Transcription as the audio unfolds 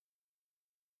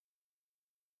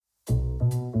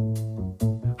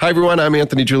Hi, everyone. I'm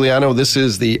Anthony Giuliano. This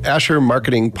is the Asher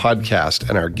Marketing Podcast,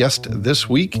 and our guest this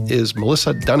week is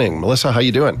Melissa Dunning. Melissa, how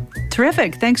you doing?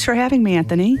 Terrific. Thanks for having me,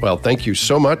 Anthony. Well, thank you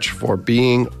so much for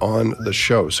being on the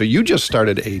show. So you just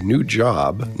started a new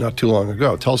job not too long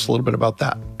ago. Tell us a little bit about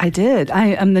that. I did. I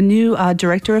am the new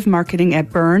Director of Marketing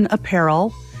at Byrne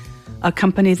Apparel, a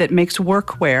company that makes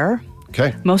workwear.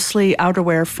 Okay. Mostly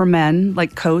outerwear for men,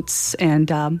 like coats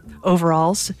and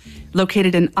overalls,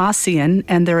 located in Ossian,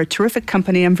 and they're a terrific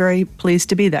company. I'm very pleased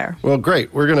to be there. Well,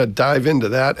 great. We're going to dive into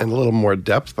that in a little more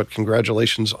depth, but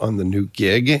congratulations on the new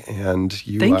gig. And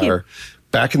Thank you.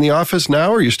 Back in the office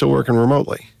now, or are you still working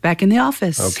remotely? Back in the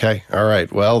office. Okay. All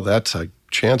right. Well, that's a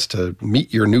chance to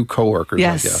meet your new coworkers,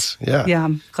 yes. I guess. Yeah,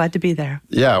 I'm glad to be there.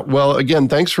 Yeah. Well, again,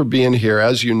 thanks for being here.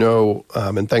 As you know,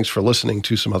 and thanks for listening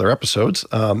to some other episodes.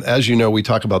 As you know, we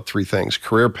talk about three things: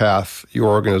 career path, your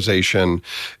organization,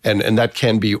 and that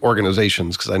can be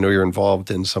organizations, because I know you're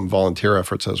involved in some volunteer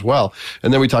efforts as well.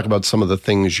 And then we talk about some of the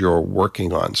things you're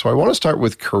working on. So I want to start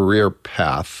with career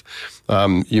path.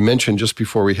 You mentioned just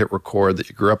before we hit record that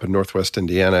you grew up in Northwest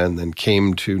Indiana and then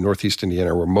came to Northeast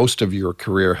Indiana, where most of your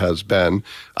career has been.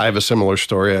 I have a similar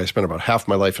story. I spent about half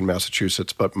my life in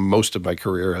Massachusetts, but most of my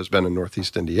career has been in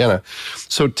Northeast Indiana.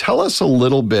 So tell us a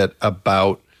little bit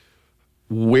about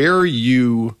where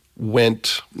you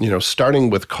went, starting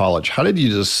with college. How did you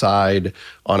decide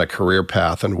on a career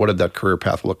path, and what did that career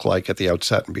path look like at the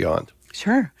outset and beyond?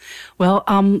 Sure. Well,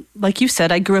 like you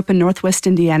said, I grew up in Northwest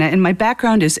Indiana, and my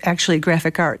background is actually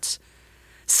graphic arts.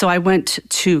 So I went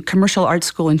to commercial art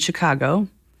school in Chicago,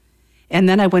 and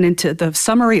then I went into the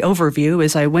summary overview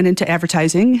as I went into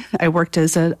advertising. I worked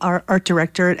as an art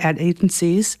director at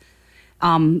agencies,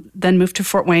 then moved to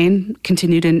Fort Wayne,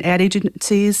 continued in ad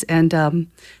agencies, and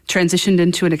transitioned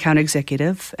into an account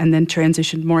executive, and then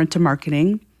transitioned more into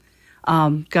marketing.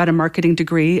 Got a marketing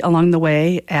degree along the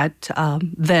way at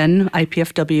then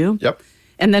IPFW. Yep.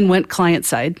 And then went client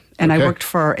side. And Okay. I worked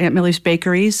for Aunt Millie's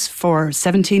Bakeries for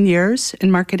 17 years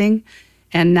in marketing.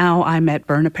 And now I'm at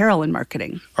Byrne Apparel in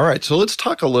marketing. All right. So let's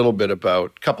talk a little bit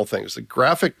about a couple things. The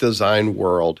graphic design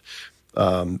world,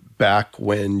 back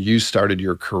when you started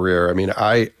your career. I mean,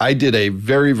 I did a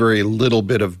very, very little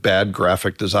bit of bad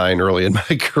graphic design early in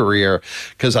my career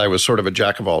because I was sort of a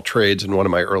jack of all trades in one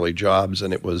of my early jobs,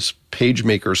 and it was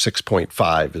PageMaker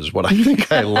 6.5 is what I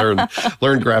think I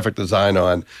learned graphic design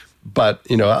on. But,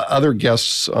 other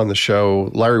guests on the show,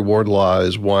 Larry Wardlaw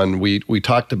is one. We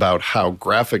talked about how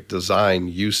graphic design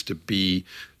used to be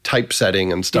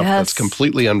typesetting and stuff that's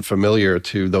completely unfamiliar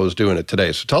to those doing it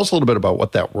today. So tell us a little bit about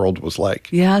what that world was like.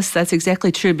 Yes, that's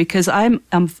exactly true, because I'm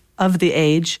of the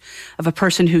age of a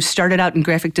person who started out in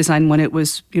graphic design when it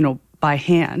was, by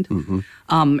hand.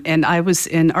 Mm-hmm. And I was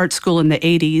in art school in the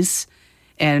 80s.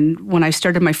 And when I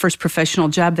started my first professional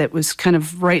job, that was kind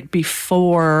of right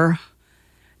before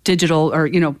digital or,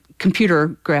 computer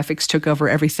graphics took over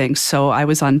everything. So I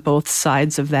was on both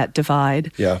sides of that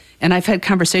divide. Yeah. And I've had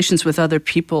conversations with other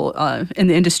people in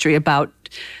the industry about,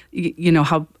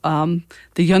 how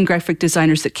the young graphic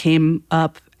designers that came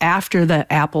up after the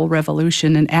Apple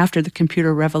revolution and after the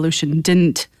computer revolution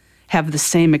didn't have the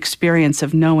same experience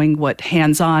of knowing what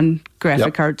hands-on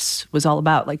graphic arts was all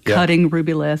about, like cutting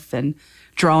Rubylith and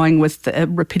drawing with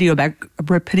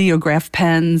rapidograph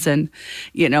pens and,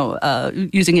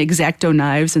 using X-Acto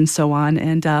knives and so on.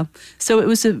 And so it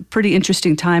was a pretty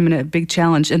interesting time and a big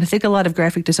challenge. And I think a lot of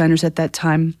graphic designers at that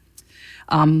time,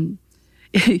 the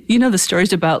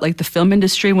stories about like the film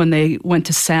industry when they went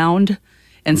to sound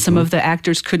and some of the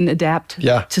actors couldn't adapt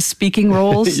to speaking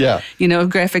roles.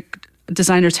 Graphic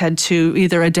designers had to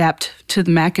either adapt to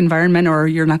the Mac environment or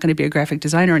you're not going to be a graphic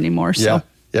designer anymore. So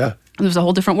it was a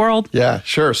whole different world. Yeah,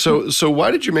 sure. So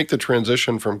why did you make the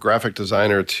transition from graphic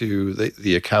designer to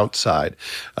the account side?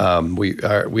 We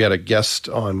had a guest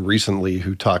on recently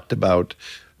who talked about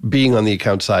being on the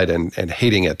account side and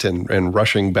hating it and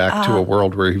rushing back to a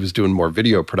world where he was doing more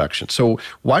video production. So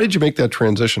why did you make that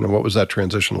transition, and what was that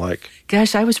transition like?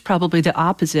 Gosh, I was probably the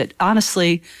opposite.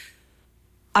 Honestly,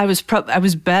 I was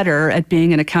better at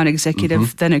being an account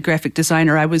executive than a graphic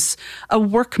designer. I was a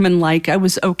workman-like. I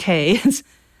was okay.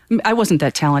 I wasn't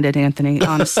that talented, Anthony,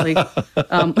 honestly. Well,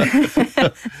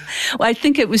 I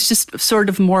think it was just sort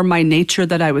of more my nature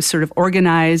that I was sort of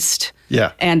organized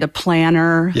and a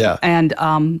planner. Yeah.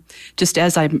 And just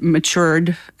as I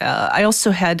matured, I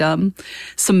also had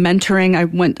some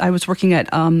mentoring. I was working at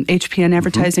HPN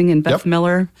Advertising, and Beth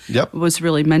Miller was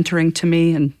really mentoring to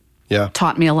me and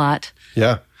taught me a lot.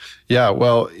 Yeah. Yeah.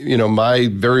 Well, my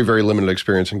very, very limited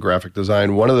experience in graphic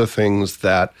design, one of the things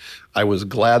that I was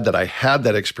glad that I had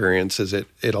that experience is it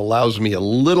allows me a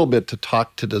little bit to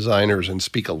talk to designers and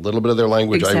speak a little bit of their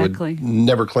language. Exactly. I would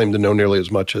never claim to know nearly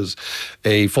as much as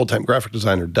a full-time graphic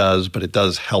designer does, but it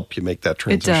does help you make that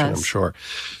transition, I'm sure.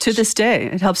 To this day,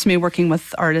 it helps me working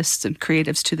with artists and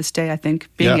creatives to this day, I think,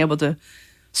 being able to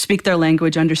speak their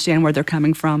language, understand where they're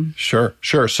coming from. Sure.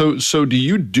 So do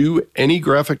you do any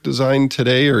graphic design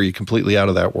today, or are you completely out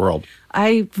of that world?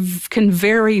 I can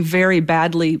very, very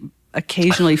badly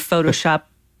occasionally Photoshop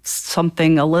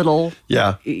something a little,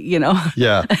 Yeah.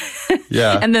 Yeah.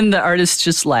 and then the artists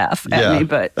just laugh at me.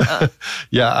 But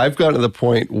yeah, I've gotten to the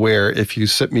point where if you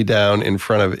sit me down in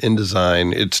front of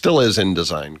InDesign, it still is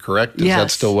InDesign, correct? Is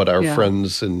that still what our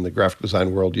friends in the graphic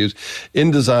design world use?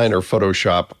 InDesign or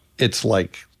Photoshop, it's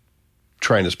like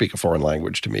trying to speak a foreign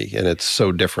language to me, and it's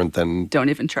so different than... Don't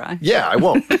even try. Yeah, I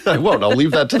won't. I'll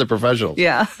leave that to the professionals.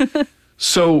 Yeah.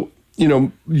 So,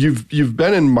 you've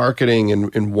been in marketing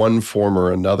in one form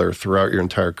or another throughout your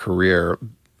entire career.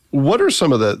 What are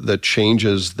some of the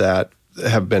changes that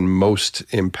have been most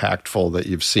impactful that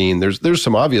you've seen? There's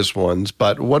some obvious ones,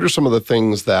 but what are some of the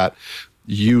things that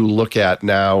you look at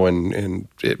now and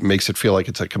it makes it feel like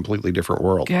it's a completely different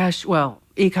world? Gosh, well,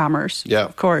 e-commerce,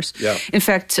 of course. Yeah. In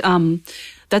fact,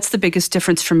 that's the biggest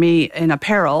difference for me in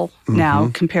apparel now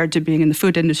compared to being in the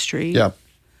food industry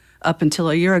up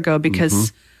until a year ago,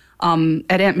 because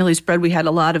at Aunt Millie's Bread, we had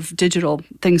a lot of digital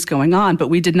things going on, but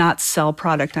we did not sell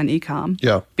product on e-com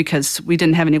because we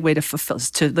didn't have any way to fulfill,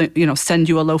 send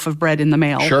you a loaf of bread in the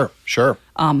mail. Sure.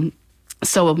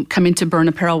 So coming to Byrne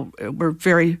Apparel, we're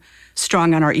very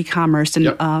strong on our e-commerce,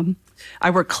 and I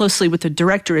work closely with the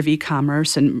director of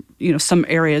e-commerce, and some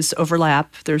areas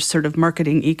overlap. There's sort of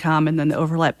marketing e-com, and then the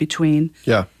overlap between.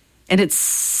 Yeah. And it's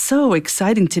so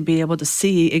exciting to be able to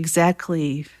see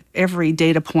exactly every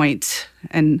data point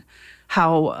and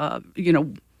how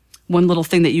one little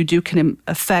thing that you do can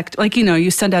affect. Like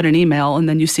you send out an email, and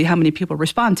then you see how many people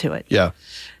respond to it. Yeah.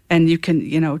 And you can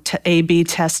A/B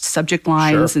test subject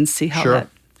lines and see how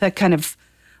that kind of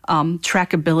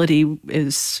trackability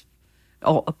is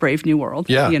a brave new world.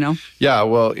 Yeah.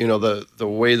 Well, the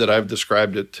way that I've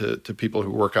described it to people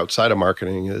who work outside of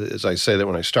marketing is I say that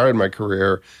when I started my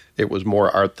career, it was more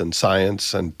art than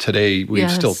science. And today we've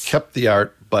still kept the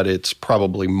art, but it's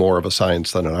probably more of a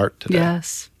science than an art today.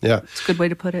 Yes. Yeah. It's a good way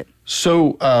to put it.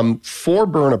 So for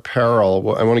Byrne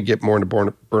Apparel, I want to get more into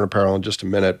Byrne Apparel in just a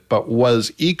minute, but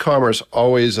was e-commerce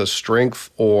always a strength,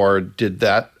 or did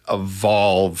that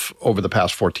evolve over the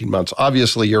past 14 months?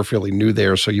 Obviously, you're fairly new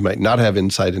there, so you might not have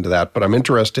insight into that, but I'm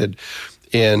interested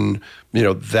in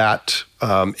that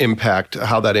impact,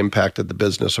 how that impacted the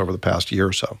business over the past year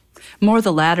or so. More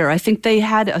the latter. I think they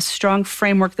had a strong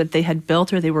framework that they had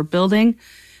built or they were building,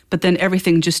 but then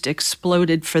everything just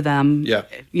exploded for them,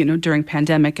 during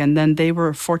pandemic, and then they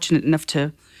were fortunate enough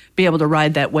to be able to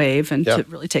ride that wave and to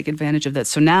really take advantage of that.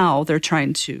 So now they're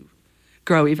trying to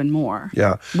grow even more.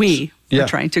 Yeah. We're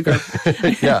trying to grow.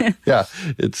 Yeah.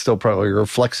 It's still probably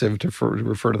reflexive to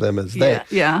refer to them as they.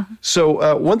 Yeah.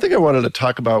 So one thing I wanted to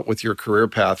talk about with your career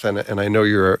path, and I know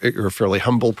you're a fairly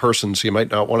humble person, so you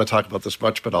might not want to talk about this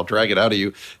much, but I'll drag it out of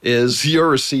you, is your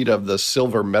receipt of the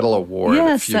Silver Medal Award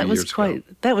a few years ago.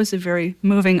 That was a very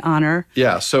moving honor.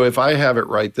 Yeah. So if I have it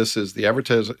right, this is the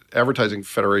Advertising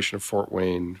Federation of Fort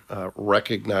Wayne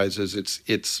recognizes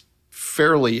it's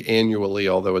fairly annually,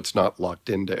 although it's not locked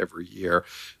into every year,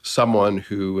 someone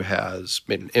who has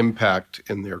made an impact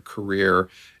in their career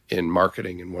in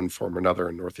marketing in one form or another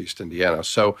in Northeast Indiana.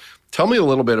 So tell me a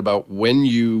little bit about when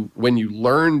you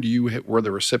learned you were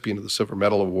the recipient of the Silver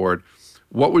Medal Award.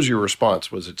 What was your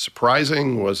response? Was it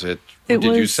surprising? Did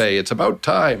you say, it's about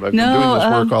time? I've been doing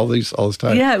this work all this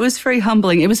time. Yeah, it was very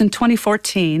humbling. It was in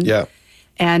 2014. Yeah.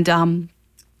 And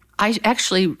I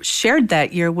actually shared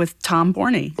that year with Tom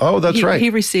Borney. Oh, that's right.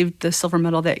 He received the silver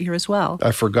medal that year as well.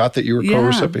 I forgot that you were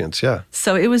co-recipients,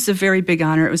 So it was a very big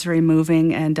honor. It was very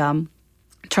moving, and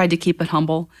tried to keep it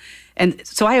humble. And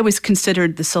so I always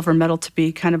considered the silver medal to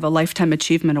be kind of a lifetime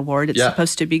achievement award. It's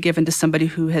supposed to be given to somebody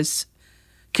who has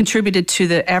contributed to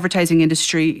the advertising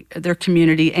industry, their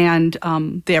community, and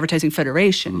the Advertising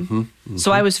Federation.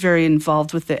 So I was very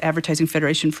involved with the Advertising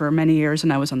Federation for many years,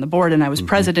 and I was on the board, and I was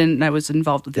president, and I was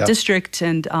involved with the district,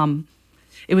 and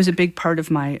it was a big part of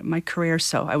my career,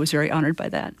 so I was very honored by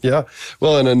that. Yeah.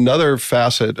 Well, and another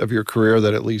facet of your career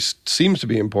that at least seems to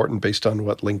be important based on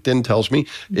what LinkedIn tells me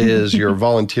is your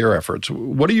volunteer efforts.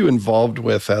 What are you involved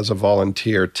with as a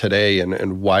volunteer today,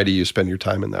 and why do you spend your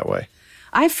time in that way?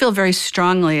 I feel very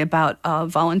strongly about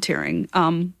volunteering.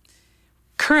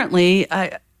 Currently,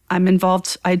 I'm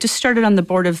involved. I just started on the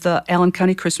board of the Allen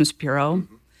County Christmas Bureau,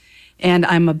 and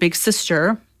I'm a big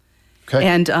sister. Okay.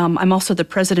 And I'm also the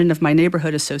president of my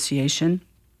neighborhood association,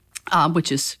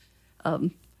 which is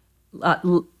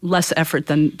less effort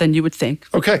than you would think.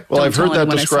 Okay. Well, I've heard that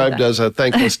described as a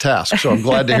thankless task, so I'm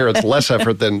glad to hear it's less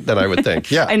effort than I would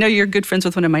think. Yeah. I know you're good friends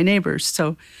with one of my neighbors.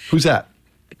 So who's that?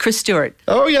 Chris Stewart.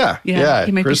 Oh, yeah. Yeah.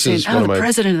 He might Chris be saying, the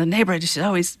president of the neighborhood should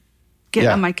always get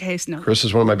on my case. No. Chris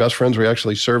is one of my best friends. We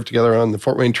actually served together on the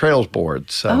Fort Wayne Trails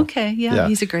board. So, okay. Yeah.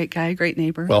 He's a great guy, a great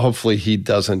neighbor. Well, hopefully he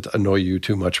doesn't annoy you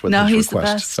too much with his requests. No, he's the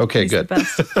best. Okay, he's good.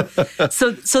 The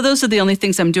best. So those are the only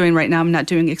things I'm doing right now. I'm not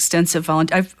doing extensive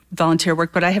volunteer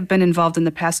work, but I have been involved in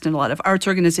the past in a lot of arts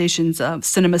organizations,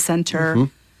 Cinema Center,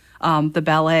 the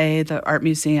ballet, the art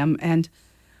museum, and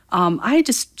I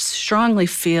just strongly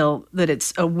feel that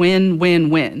it's a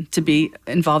win-win-win to be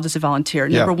involved as a volunteer.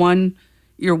 Number one,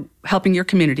 you're helping your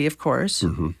community, of course.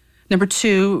 Number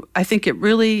two, I think it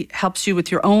really helps you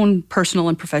with your own personal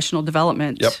and professional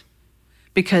development. Yep.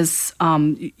 Because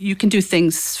you can do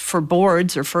things for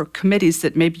boards or for committees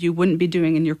that maybe you wouldn't be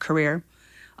doing in your career,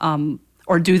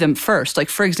 or do them first. Like,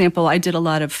 for example, I did a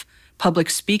lot of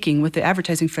public speaking with the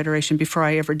Advertising Federation before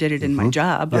I ever did it in my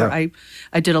job. Yeah. Or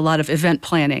I did a lot of event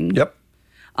planning. Yep.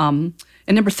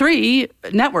 And number three,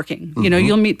 networking. You know,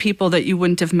 you'll meet people that you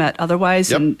wouldn't have met otherwise,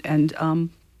 Yep. and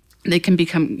they can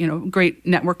become, great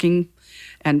networking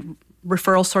and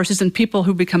referral sources, and people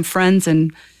who become friends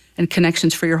and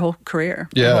connections for your whole career,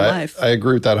 your whole life. I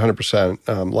agree with that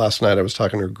 100%. Last night I was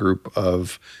talking to a group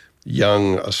of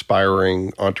young,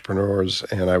 aspiring entrepreneurs,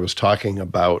 and I was talking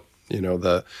about,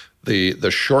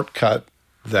 the shortcut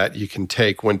that you can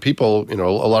take when people,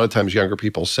 a lot of times younger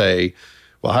people say,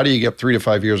 well, how do you get 3 to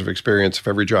 5 years of experience if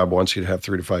every job wants you to have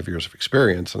 3 to 5 years of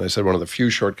experience? And I said one of the few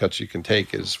shortcuts you can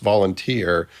take is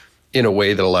volunteer in a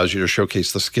way that allows you to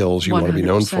showcase the skills you want to be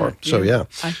known for. So, yeah.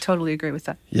 I totally agree with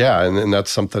that. Yeah, and that's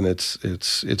something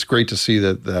it's great to see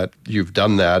that you've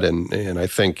done that, and I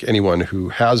think anyone who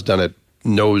has done it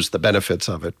knows the benefits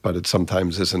of it, but it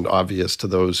sometimes isn't obvious to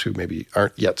those who maybe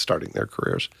aren't yet starting their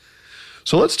careers.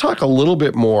 So let's talk a little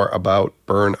bit more about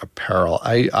Byrne Apparel.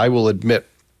 I will admit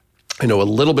I know a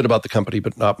little bit about the company,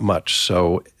 but not much.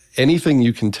 So anything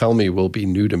you can tell me will be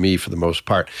new to me for the most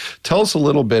part. Tell us a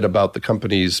little bit about the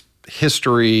company's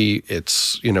history,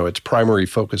 its primary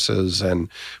focuses, and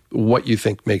what you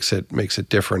think makes it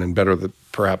different and better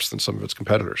perhaps than some of its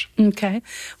competitors. Okay.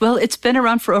 Well, it's been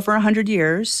around for over 100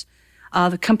 years.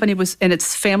 The company and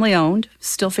it's family-owned,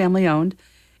 still family-owned.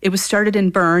 It was started in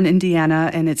Byrne,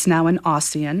 Indiana, and it's now in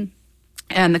Ossian.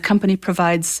 And the company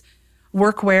provides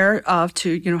workwear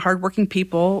to hardworking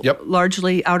people, Yep.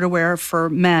 largely outerwear for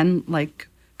men, like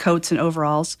coats and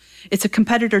overalls. It's a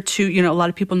competitor to, a lot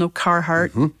of people know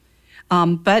Carhartt,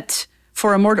 but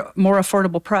for a more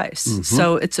affordable price.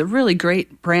 So it's a really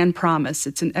great brand promise.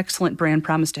 It's an excellent brand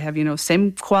promise to have,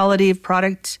 same quality of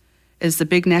product as the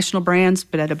big national brands,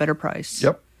 but at a better price.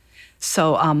 Yep.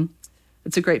 So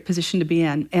it's a great position to be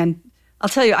in. And I'll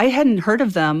tell you, I hadn't heard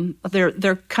of them.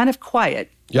 They're kind of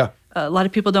quiet. Yeah. A lot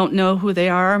of people don't know who they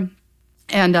are.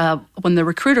 And when the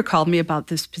recruiter called me about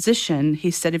this position,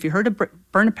 he said, "Have you heard of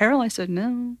Byrne Apparel?" I said,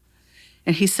 "No."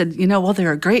 And he said, well,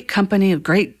 they're a great company, a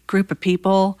great group of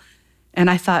people. And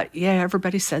I thought, yeah,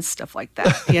 everybody says stuff like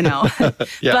that, Yeah.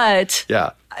 But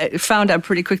Yeah. I found out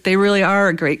pretty quick they really are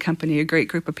a great company, a great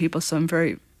group of people. So I'm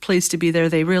very pleased to be there.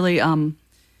 They really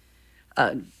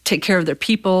take care of their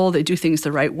people. They do things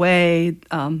the right way.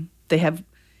 They have,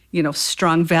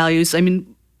 strong values. I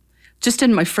mean, just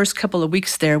in my first couple of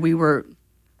weeks there,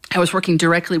 I was working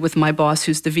directly with my boss,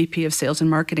 who's the VP of Sales and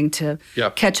Marketing, to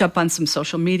catch up on some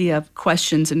social media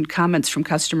questions and comments from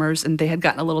customers, and they had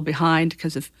gotten a little behind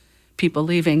because of people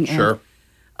leaving. Sure.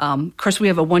 And, of course, we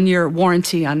have a 1-year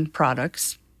warranty on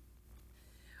products.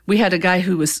 We had a guy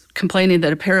who was complaining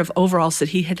that a pair of overalls that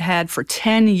he had for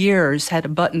 10 years had a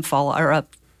button fall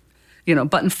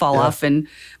off, and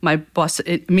my boss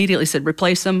immediately said,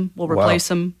 "Replace them. We'll replace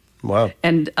them." Wow.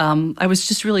 And I was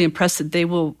just really impressed that they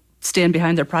will stand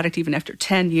behind their product even after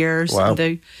 10 years. Wow.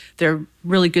 They're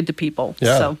really good to people.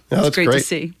 Yeah. So Yeah, it's great to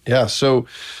see. Yeah. So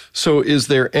is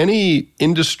there any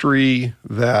industry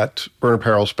that Byrne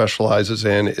Apparel specializes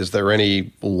in? Is there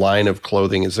any line of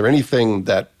clothing? Is there anything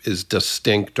that is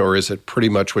distinct, or is it pretty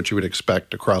much what you would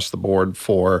expect across the board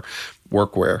for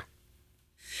workwear?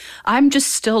 I'm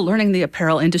just still learning the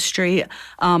apparel industry.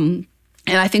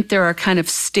 And I think there are kind of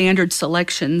standard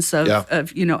selections of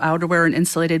outerwear and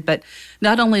insulated, but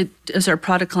not only does our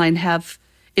product line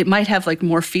it might have like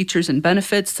more features and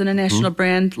benefits than a national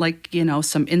brand, like,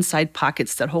 some inside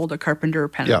pockets that hold a carpenter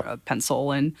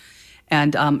pencil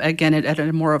And again, at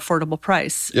a more affordable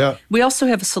price. Yeah. We also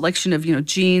have a selection of,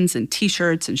 jeans and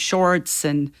T-shirts and shorts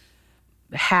and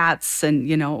hats and,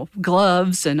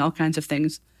 gloves and all kinds of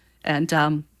things.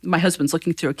 And my husband's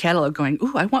looking through a catalog going,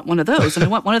 ooh, I want one of those and I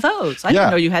want one of those. I didn't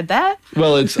know you had that.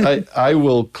 Well, I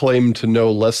will claim to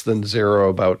know less than zero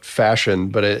about fashion,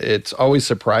 but it's always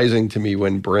surprising to me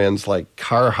when brands like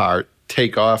Carhartt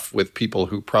take off with people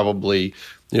who probably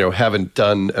haven't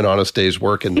done an honest day's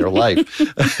work in their life.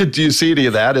 Do you see any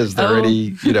of that? Is there any,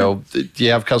 do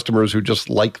you have customers who just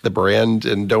like the brand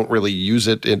and don't really use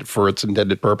it for its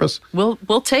intended purpose?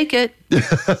 We'll take it.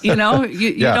 You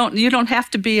don't have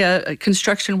to be a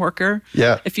construction worker.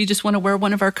 Yeah. If you just want to wear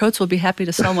one of our coats, we'll be happy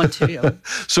to sell one to you.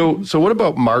 So what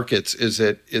about markets? Is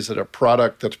it a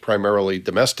product that's primarily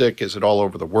domestic? Is it all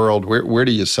over the world? Where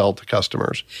do you sell to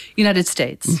customers? United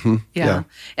States. Mm-hmm. Yeah.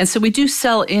 And so we do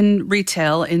sell in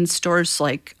retail in stores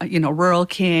like Rural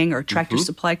King or Tractor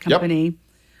Supply Company.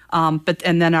 Yep.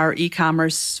 And then our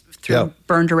e-commerce through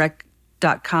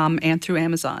burndirect.com and through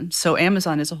Amazon. So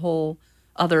Amazon is a whole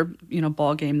other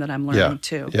ball game that I'm learning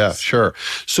too. Yeah, sure.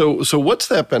 So what's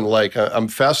that been like? I'm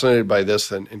fascinated by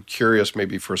this and curious,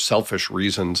 maybe for selfish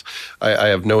reasons. I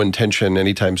have no intention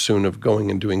anytime soon of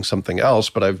going and doing something else,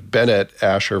 but I've been at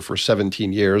Asher for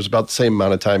 17 years, about the same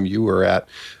amount of time you were at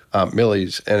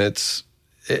Millie's, and it's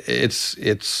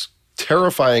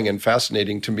terrifying and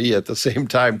fascinating to me at the same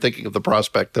time, thinking of the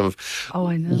prospect of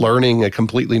learning a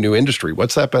completely new industry.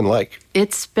 What's that been like?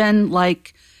 It's been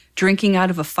like drinking out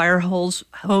of a fire hose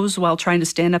while trying to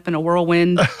stand up in a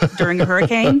whirlwind during a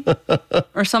hurricane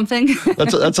or something.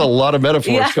 That's a lot of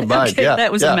metaphors combined. Okay,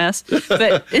 that was a mess.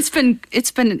 But it's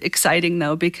been exciting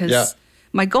though, because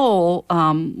my goal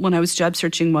when I was job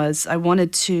searching was I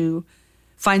wanted to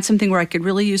find something where I could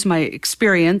really use my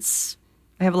experience.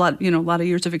 I have a lot of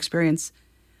years of experience,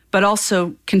 but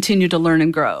also continue to learn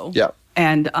and grow. Yeah.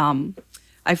 And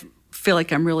I feel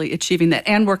like I'm really achieving that,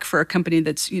 and work for a company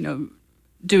that's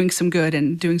doing some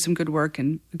good work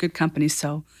and a good company.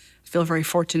 So I feel very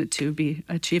fortunate to be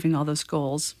achieving all those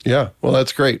goals. Yeah, well,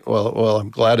 that's great. Well,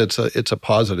 I'm glad it's a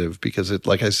positive, because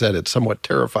like I said, it somewhat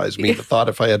terrifies me, the thought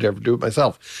if I had to ever do it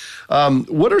myself.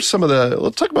 What are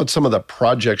let's talk about some of the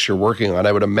projects you're working on.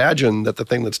 I would imagine that the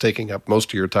thing that's taking up most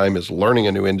of your time is learning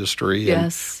a new industry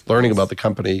and learning about the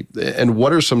company. And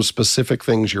what are some specific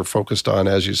things you're focused on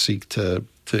as you seek to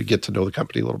get to know the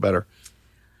company a little better?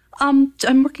 I'm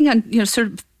working on sort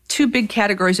of two big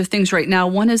categories of things right now.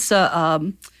 One is a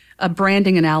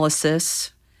branding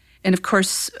analysis, and of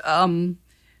course,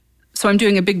 so I'm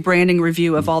doing a big branding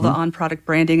review of all the on-product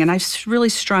branding, and I really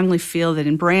strongly feel that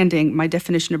in branding, my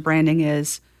definition of branding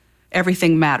is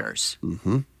everything matters.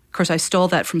 Of course, I stole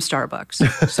that from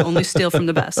Starbucks, so only steal from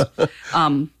the best.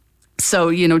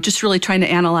 So just really trying to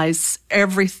analyze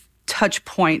every touch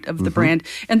point of the brand.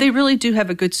 And they really do have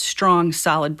a good, strong,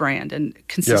 solid brand and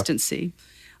consistency.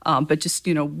 But just,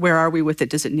 where are we with it?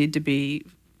 Does it need to be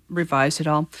revised at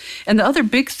all? And the other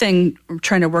big thing we're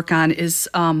trying to work on is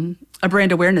a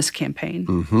brand awareness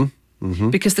campaign.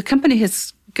 Because the company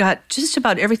has got just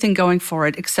about everything going for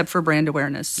it except for brand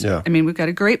awareness. I mean, we've got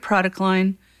a great product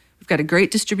line. We've got a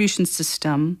great distribution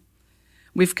system.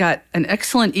 We've got an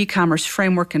excellent e-commerce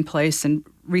framework in place and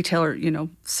retailer,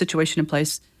 situation in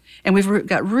place. And we've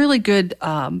got really good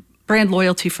brand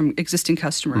loyalty from existing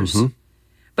customers.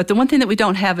 But the one thing that we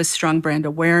don't have is strong brand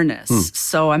awareness.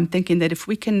 So I'm thinking that if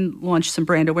we can launch some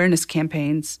brand awareness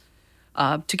campaigns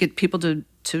to get people to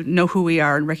know who we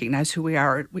are and recognize who we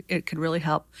are, it could really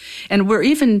help. And we're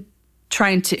even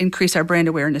trying to increase our brand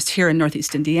awareness here in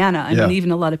Northeast Indiana. I mean, even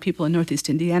a lot of people in Northeast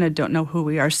Indiana don't know who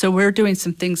we are. So we're doing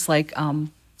some things like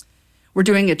we're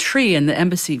doing a tree in the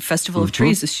Embassy Festival of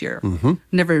Trees this year.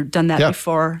 Never done that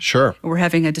before. Sure. We're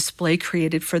having a display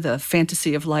created for the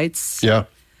Fantasy of Lights.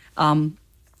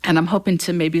 And I'm hoping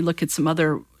to maybe look at some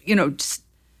other, just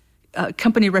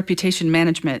company reputation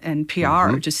management and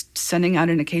PR, just sending out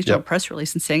an occasional press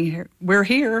release and saying, we're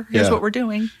here, here's what we're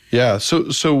doing.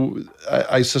 So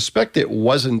I suspect it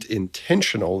wasn't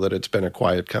intentional that it's been a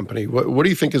quiet company. What do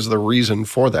you think is the reason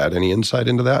for that? Any insight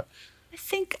into that? I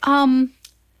think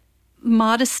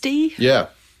modesty. That's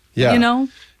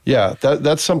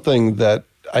something that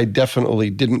I definitely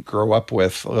didn't grow up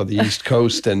with on the East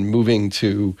Coast, and moving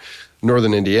to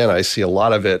Northern Indiana, I see a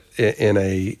lot of it in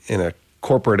a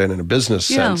corporate and in a business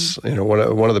sense.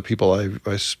 One of the people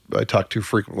I talk to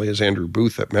frequently is Andrew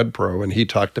Booth at MedPro, and he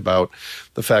talked about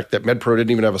the fact that MedPro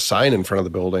didn't even have a sign in front of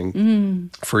the building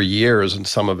for years, and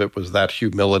some of it was that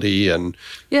humility and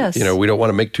we don't want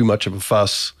to make too much of a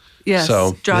fuss.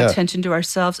 Draw attention to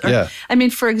ourselves. I mean,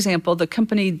 for example, the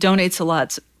company donates a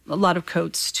lot of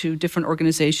coats to different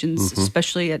organizations,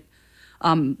 especially at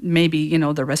maybe,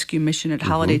 the rescue mission at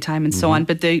holiday time and so on,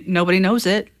 but nobody knows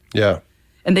it. Yeah.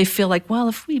 And they feel like, well,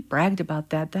 if we bragged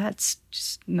about that, that's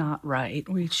just not right.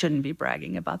 We shouldn't be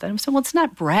bragging about that. So, well, it's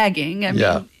not bragging. I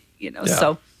mean,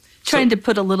 so trying to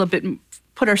put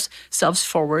ourselves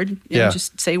forward and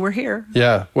just say we're here.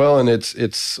 Yeah. Well, and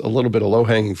it's a little bit of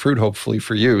low-hanging fruit, hopefully,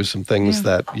 for you, some things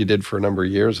that you did for a number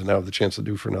of years and now have the chance to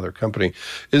do for another company.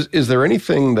 Is there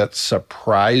anything that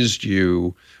surprised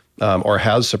you or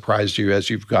has surprised you as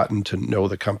you've gotten to know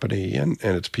the company and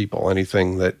its people?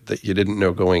 Anything that you didn't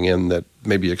know going in that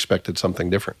maybe you expected something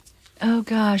different? Oh,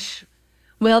 gosh.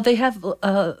 Well, they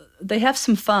have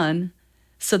some fun.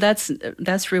 So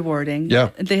that's rewarding. Yeah.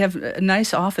 They have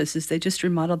nice offices. They just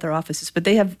remodeled their offices. But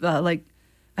they have, I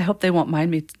hope they won't mind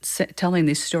me telling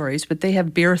these stories, but they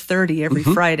have Beer 30 every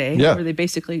Friday, where they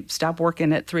basically stop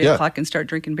working at 3 o'clock and start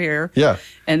drinking beer. Yeah.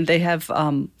 And they have,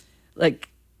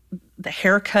 the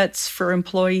haircuts for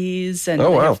employees. And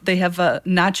they have a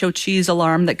nacho cheese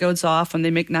alarm that goes off when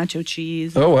they make nacho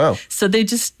cheese. Oh, wow. So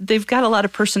they've got a lot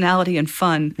of personality and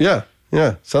fun. Yeah.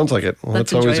 Yeah, sounds like it. Well,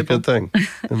 that's always a good thing.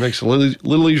 It makes it a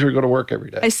little easier to go to work every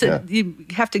day. I said you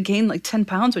have to gain like 10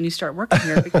 pounds when you start working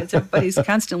here because everybody's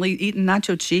constantly eating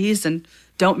nacho cheese and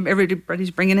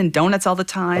everybody's bringing in donuts all the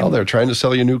time. Well, they're trying to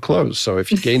sell you new clothes. So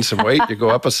if you gain some weight, you go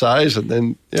up a size and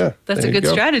then, That's a good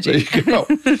strategy. There you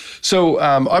go. So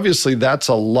obviously that's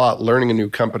a lot, learning a new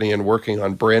company and working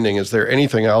on branding. Is there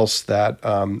anything else that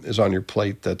is on your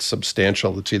plate that's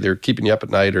substantial, that's either keeping you up at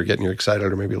night or getting you excited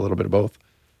or maybe a little bit of both?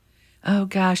 Oh,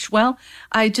 gosh. Well,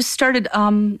 I just started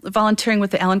volunteering with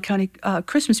the Allen County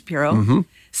Christmas Bureau.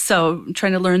 So I'm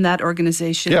trying to learn that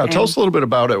organization. Yeah, tell us a little bit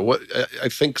about it. I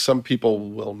think some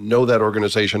people will know that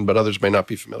organization, but others may not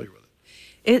be familiar with it.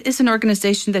 It is an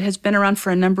organization that has been around for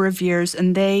a number of years,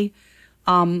 and they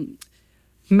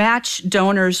match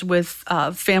donors with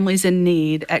families in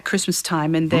need at Christmas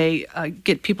time, and they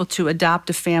get people to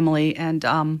adopt a family. And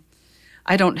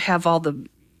I don't have all the,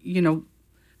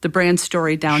 the brand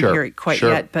story down here quite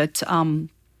yet, but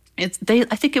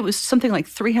I think it was something like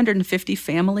 350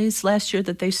 families last year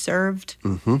that they served.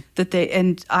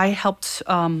 And I helped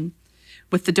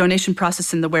with the donation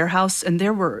process in the warehouse, and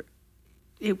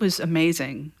it was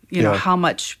amazing. How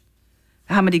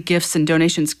many gifts and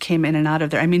donations came in and out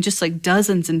of there. I mean, just like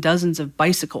dozens and dozens of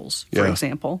bicycles, for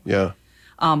example. Yeah.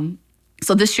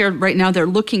 So this year, right now, they're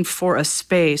looking for a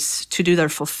space to do their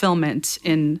fulfillment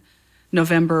in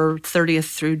November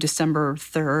 30th through December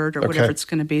 3rd or whatever it's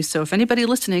going to be. So if anybody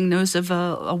listening knows of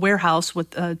a warehouse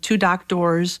with 2 dock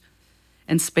doors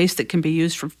and space that can be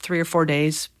used for 3 or 4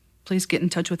 days, please get in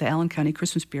touch with the Allen County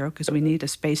Christmas Bureau because we need a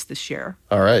space this year.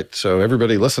 All right. So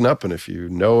everybody listen up. And if you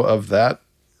know of that,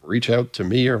 reach out to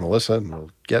me or Melissa and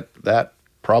we'll get that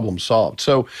problem solved.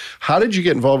 So how did you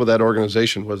get involved with that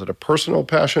organization? Was it a personal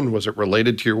passion? Was it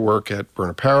related to your work at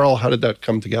Byrne Apparel? How did that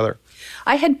come together?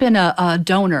 I had been a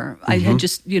donor. I had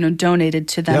just, donated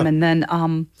to them. And then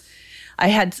I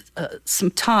had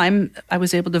some time. I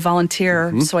was able to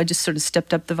volunteer. So I just sort of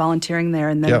stepped up the volunteering there.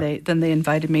 And then they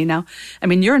invited me. Now, I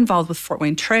mean, you're involved with Fort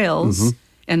Wayne Trails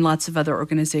and lots of other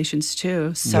organizations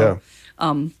too. So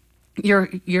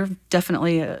you're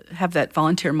definitely have that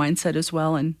volunteer mindset as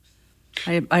well. And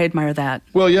I admire that.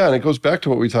 Well, yeah, and it goes back to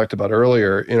what we talked about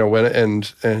earlier, when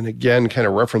and again, kind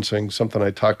of referencing something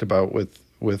I talked about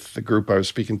with the group I was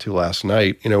speaking to last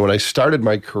night. When I started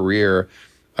my career,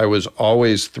 I was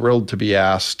always thrilled to be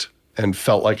asked and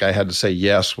felt like I had to say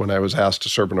yes when I was asked to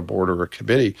serve on a board or a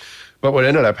committee. But what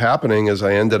ended up happening is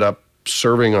I ended up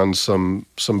serving on some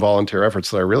volunteer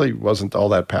efforts that I really wasn't all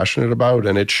that passionate about,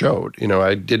 and it showed.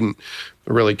 I didn't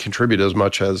really contribute as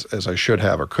much as I should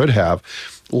have or could have.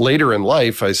 Later in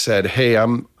life, I said, hey,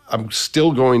 I'm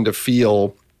still going to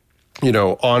feel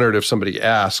honored if somebody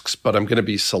asks, but I'm going to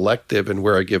be selective in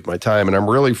where I give my time. And I'm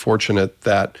really fortunate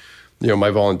that,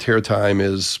 my volunteer time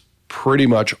is pretty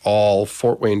much all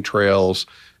Fort Wayne Trails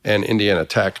and Indiana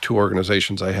Tech, 2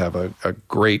 organizations I have a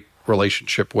great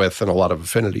relationship with and a lot of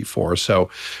affinity for. So,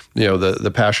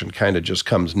 the passion kind of just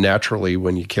comes naturally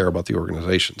when you care about the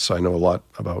organization. So I know a lot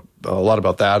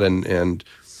about that, and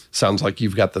sounds like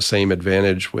you've got the same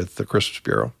advantage with the Christmas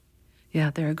Bureau. Yeah,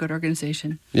 they're a good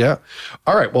organization. Yeah.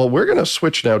 All right. Well, we're going to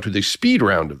switch now to the speed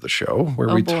round of the show,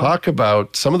 where we talk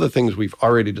about some of the things we've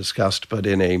already discussed, but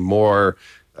in a more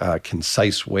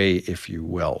concise way, if you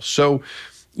will. So,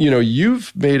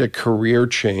 you've made a career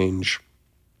change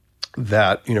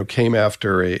that, came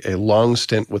after a long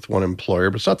stint with one employer,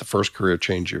 but it's not the first career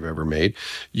change you've ever made.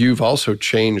 You've also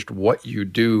changed what you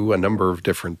do a number of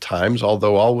different times,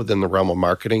 although all within the realm of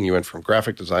marketing. You went from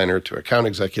graphic designer to account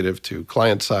executive to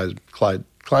client-side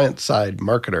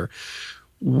marketer.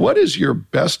 What is your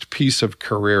best piece of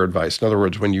career advice? In other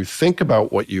words, when you think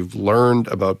about what you've learned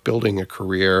about building a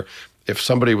career, if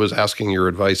somebody was asking your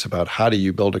advice about how do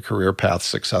you build a career path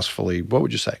successfully, what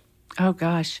would you say? Oh,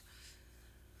 gosh.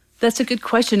 That's a good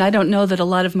question. I don't know that a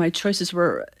lot of my choices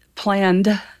were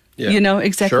planned,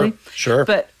 exactly. Sure.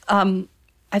 But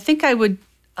I think I would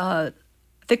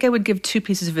give two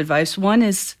pieces of advice. One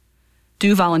is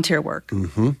do volunteer work,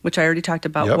 which I already talked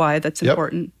about why that's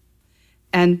important.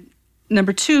 And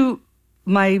number two,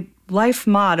 my life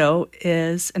motto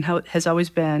is, and how it has always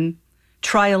been,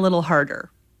 try a little harder.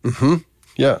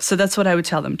 Yeah. So that's what I would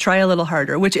tell them. Try a little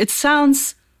harder, which it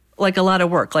sounds like a lot of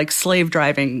work, like slave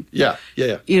driving. Yeah.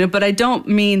 But I don't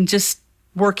mean just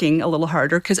working a little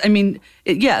harder, because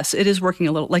yes, it is working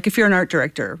a little. Like if you're an art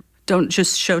director, don't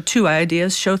just show 2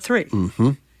 ideas, show 3.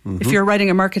 If you're writing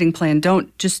a marketing plan,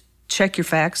 don't just check your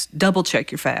facts, double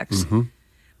check your facts.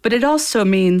 But it also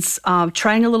means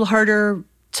trying a little harder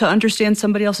to understand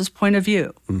somebody else's point of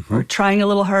view, or trying a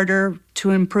little harder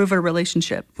to improve a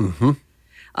relationship.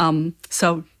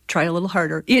 So try a little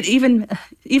harder.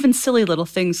 Even silly little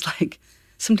things like,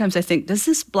 sometimes I think, does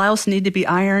this blouse need to be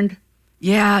ironed?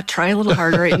 Yeah, try a little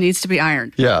harder. It needs to be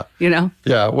ironed. Yeah.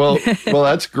 Yeah. Well,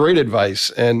 that's great advice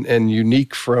and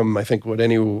unique from, I think, what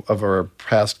any of our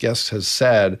past guests has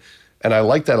said. And I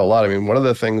like that a lot. I mean, one of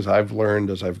the things I've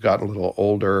learned as I've gotten a little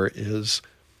older is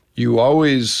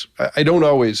I don't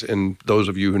always, and those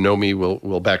of you who know me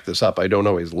will back this up, I don't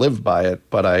always live by it,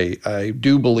 but I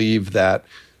do believe that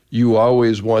you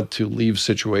always want to leave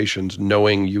situations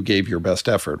knowing you gave your best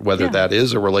effort, whether that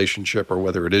is a relationship or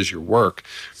whether it is your work.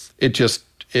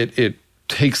 It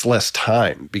takes less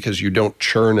time because you don't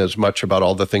churn as much about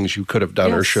all the things you could have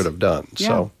done or should have done. Yeah.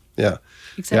 So, yeah.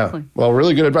 Exactly. Yeah. Well,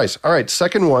 really good advice. All right.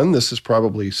 Second one, this is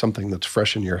probably something that's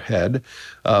fresh in your head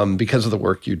because of the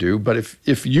work you do. But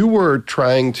if you were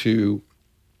trying to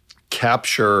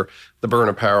capture the Byrne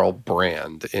Apparel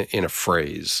brand in a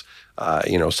phrase,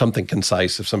 something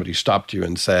concise, if somebody stopped you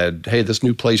and said, hey, this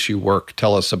new place you work,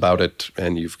 tell us about it,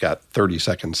 and you've got 30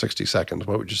 seconds, 60 seconds,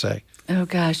 what would you say? Oh,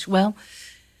 gosh. Well,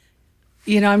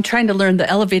 I'm trying to learn the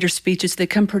elevator speeches. They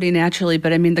come pretty naturally,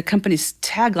 but the company's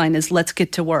tagline is let's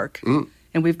get to work.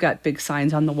 And we've got big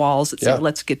signs on the walls that say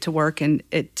let's get to work. And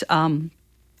it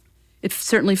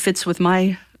certainly fits with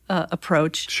my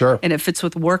approach. Sure. And it fits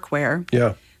with workwear.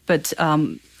 Yeah. But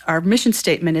our mission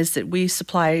statement is that we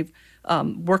supply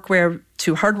workwear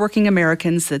to hardworking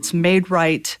Americans that's made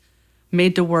right,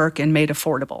 made to work, and made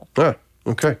affordable.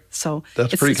 Okay. So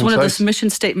that's it's pretty one of concise. those mission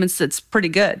statements that's pretty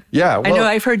good. Yeah. Well, I know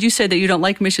I've heard you say that you don't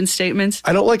like mission statements.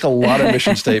 I don't like a lot of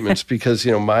mission statements because,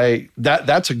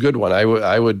 that's a good one.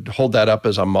 I would hold that up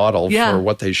as a model for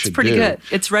what they should do. It's pretty good.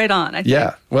 It's right on, I think.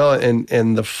 Yeah. Well,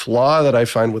 and the flaw that I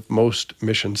find with most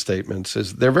mission statements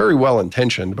is they're very well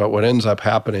intentioned, but what ends up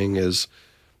happening is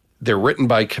they're written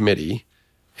by committee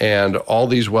and all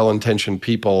these well-intentioned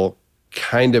people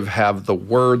kind of have the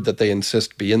word that they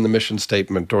insist be in the mission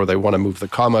statement, or they want to move the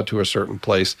comma to a certain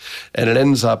place. And it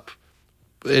ends up,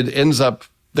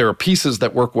 there are pieces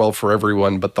that work well for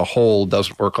everyone, but the whole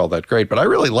doesn't work all that great. But I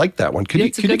really like that one. Could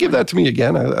you give that to me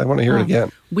again? I want to hear it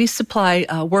again. We supply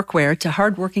workwear to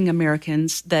hardworking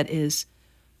Americans that is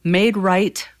made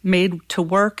right, made to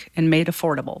work, and made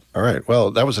affordable. All right.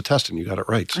 Well, that was a test and you got it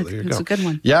right. So there you go. It's a good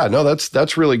one. Yeah, no,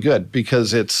 that's really good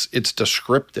because it's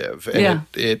descriptive and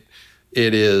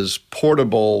it is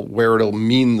portable where it'll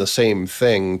mean the same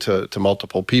thing to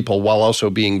multiple people while also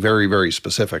being very, very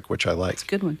specific, which I like. It's a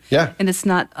good one. Yeah. And it's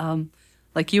not,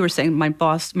 like you were saying, my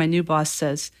new boss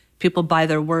says, people buy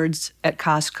their words at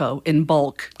Costco in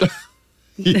bulk.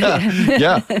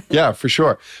 Yeah, for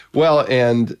sure. Well,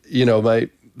 and,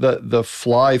 the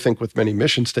flaw, I think, with many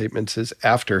mission statements is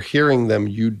after hearing them,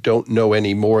 you don't know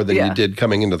any more than you did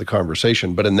coming into the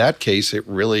conversation. But in that case, it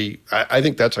really, I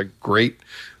think that's a great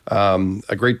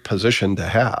position to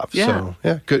have. Yeah.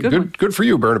 So good for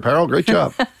you, Byrne Apparel. Great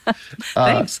job.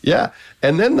 Thanks. Yeah.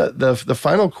 And then the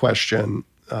final question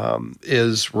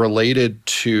is related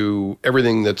to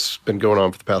everything that's been going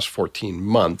on for the past 14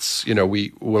 months.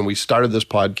 When we started this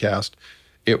podcast,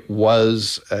 it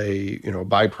was a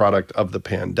byproduct of the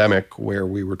pandemic where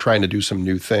we were trying to do some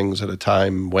new things at a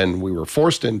time when we were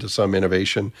forced into some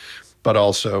innovation, but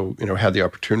also had the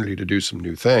opportunity to do some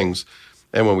new things.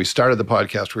 And when we started the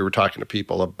podcast, we were talking to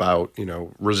people about,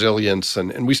 resilience,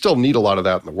 and we still need a lot of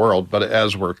that in the world. But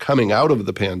as we're coming out of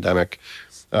the pandemic,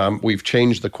 we've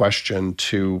changed the question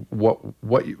to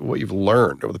what you've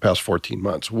learned over the past 14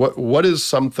 months. What is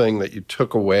something that you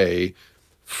took away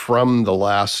from the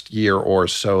last year or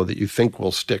so that you think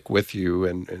will stick with you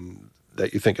and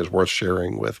that you think is worth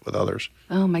sharing with others?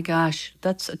 Oh, my gosh,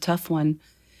 that's a tough one.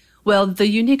 Well, the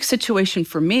unique situation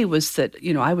for me was that,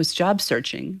 I was job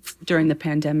searching during the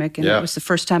pandemic, and it was the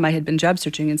first time I had been job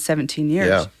searching in 17 years.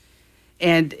 Yeah.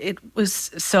 And it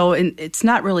was and it's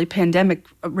not really pandemic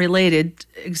related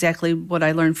exactly what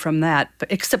I learned from that,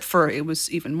 but except for it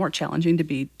was even more challenging to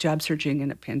be job searching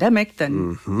in a pandemic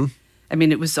than, I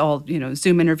mean, it was all,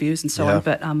 Zoom interviews and so on.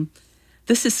 But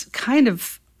this is kind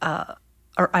of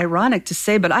ironic to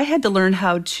say, but I had to learn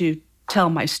how to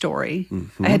tell my story.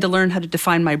 I had to learn how to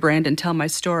define my brand and tell my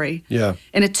story. Yeah.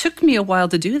 And it took me a while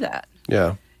to do that.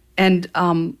 Yeah. And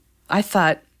I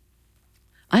thought,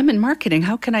 I'm in marketing.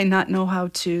 How can I not know how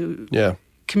to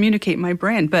communicate my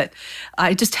brand? But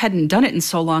I just hadn't done it in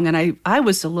so long, and I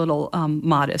was a little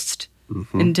modest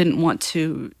and didn't want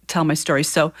to tell my story.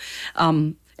 So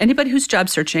anybody who's job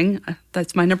searching,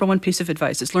 that's my number one piece of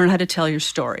advice, is learn how to tell your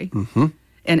story.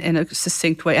 In a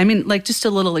succinct way. I mean, like just a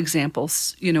little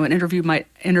examples. An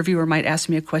interviewer might ask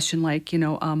me a question like,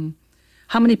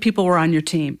 how many people were on your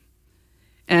team?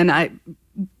 And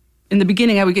in the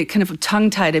beginning, I would get kind of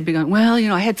tongue-tied. I'd be going, well,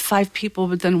 I had 5 people,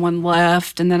 but then 1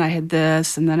 left, and then I had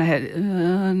this, and then I had,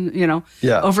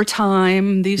 over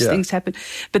time, these things happen.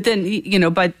 But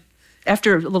then,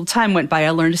 after a little time went by, I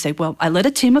learned to say, well, I led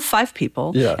a team of 5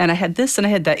 people, and I had this and I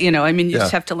had that. You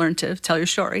just have to learn to tell your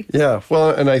story. Yeah, well,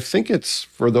 and I think it's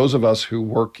for those of us who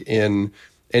work in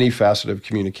any facet of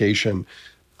communication,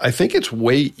 I think it's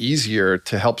way easier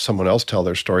to help someone else tell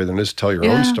their story than it is to tell your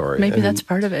own story. Maybe that's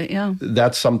part of it,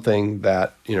 That's something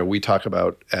that, we talk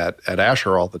about at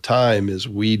Asher all the time, is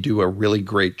we do a really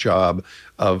great job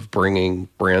of bringing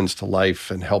brands to life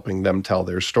and helping them tell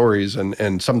their stories.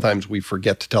 And sometimes we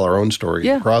forget to tell our own story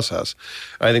in the process.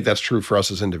 I think that's true for us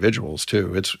as individuals,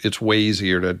 too. It's way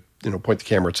easier to, point the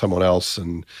camera at someone else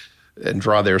and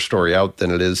draw their story out than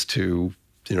it is to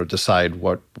decide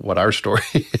what our story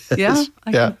is. Yeah,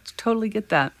 I can totally get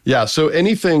that. Yeah, so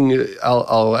anything,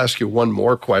 I'll ask you one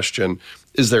more question.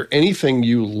 Is there anything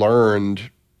you learned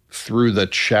through the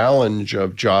challenge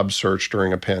of job search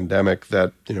during a pandemic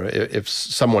that, if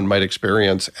someone might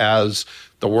experience as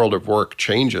the world of work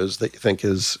changes that you think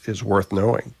is worth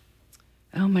knowing?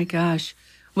 Oh my gosh.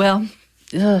 Well,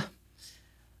 I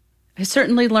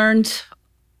certainly learned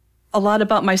a lot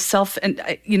about myself. And,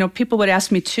 people would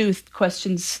ask me, too,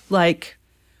 questions like,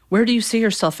 where do you see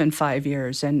yourself in 5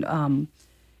 years? And,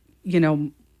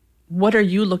 what are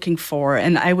you looking for?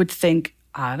 And I would think,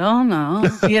 I don't know,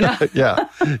 Yeah.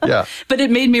 But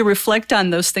it made me reflect on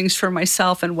those things for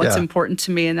myself and what's important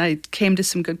to me. And I came to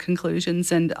some good conclusions.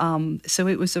 And so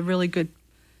it was a really good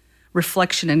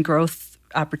reflection and growth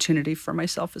opportunity for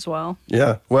myself as well.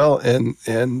 Yeah. Well, and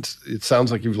it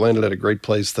sounds like you've landed at a great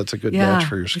place. That's a good match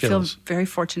for your skills. I feel very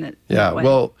fortunate. Yeah.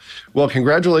 Well,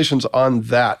 congratulations on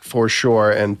that for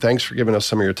sure. And thanks for giving us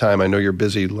some of your time. I know you're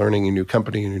busy learning a new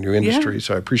company and a new industry.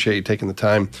 So I appreciate you taking the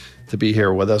time to be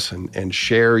here with us and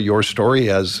share your story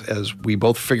as we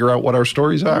both figure out what our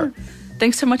stories are.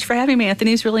 Thanks so much for having me,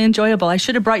 Anthony. It's really enjoyable. I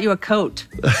should have brought you a coat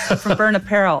from Byrne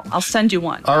Apparel. I'll send you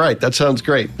one. All right. That sounds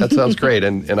great.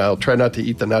 And I'll try not to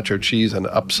eat the nacho cheese and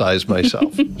upsize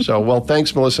myself. So,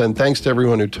 thanks, Melissa. And thanks to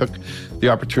everyone who took the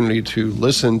opportunity to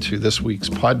listen to this week's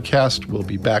podcast. We'll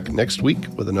be back next week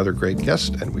with another great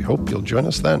guest, and we hope you'll join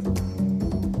us then.